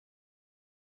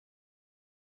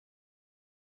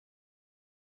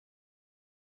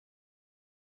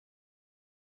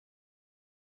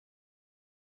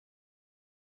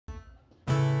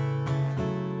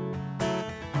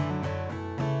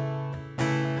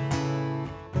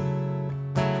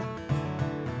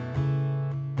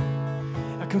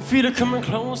can feel it coming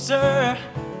closer.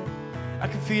 I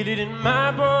can feel it in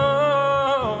my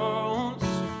bones.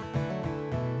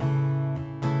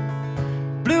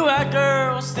 Blue-eyed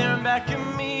girl staring back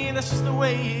at me, that's just the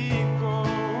way it goes.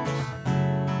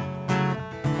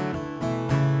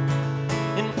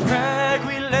 In Prague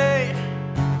we lay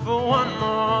for one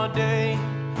more day.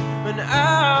 When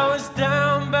I was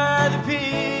down by the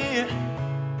pier,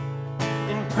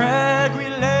 in Prague we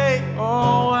lay.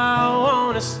 Oh, I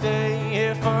wanna stay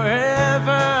here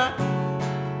forever.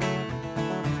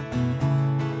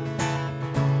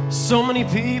 So many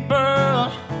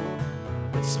people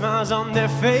with smiles on their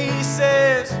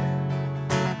faces,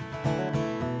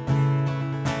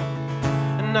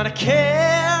 and not a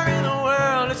care in the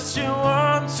world. It's too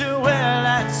warm to wear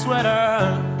that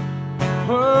sweater.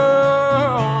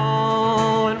 Oh,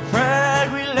 in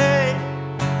Prague we lay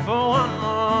for one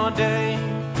more day.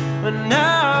 When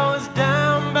I was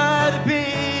down by the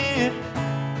pier,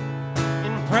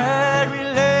 in Prague we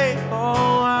lay.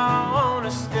 Oh, I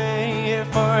wanna stay here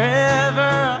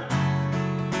forever.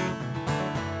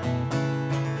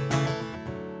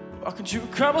 Walking through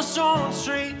cobblestone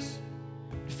streets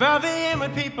at 5 a.m.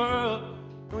 with people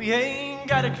we ain't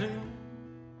got a clue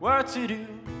what to do.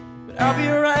 But I'll be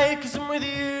alright, 'cause I'm with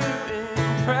you.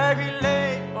 In Prague we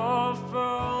lay, oh,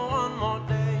 for one more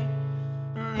day.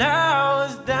 And I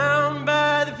was down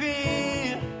by the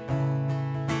pier,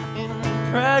 in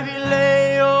Prague we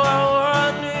lay. Oh, I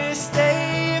want to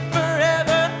stay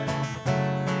forever.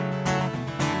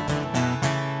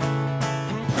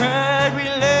 In Prague we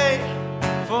lay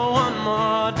for one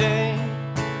more day.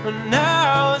 When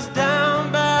I was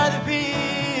down by the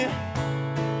pier,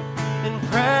 in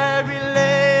Prague we lay.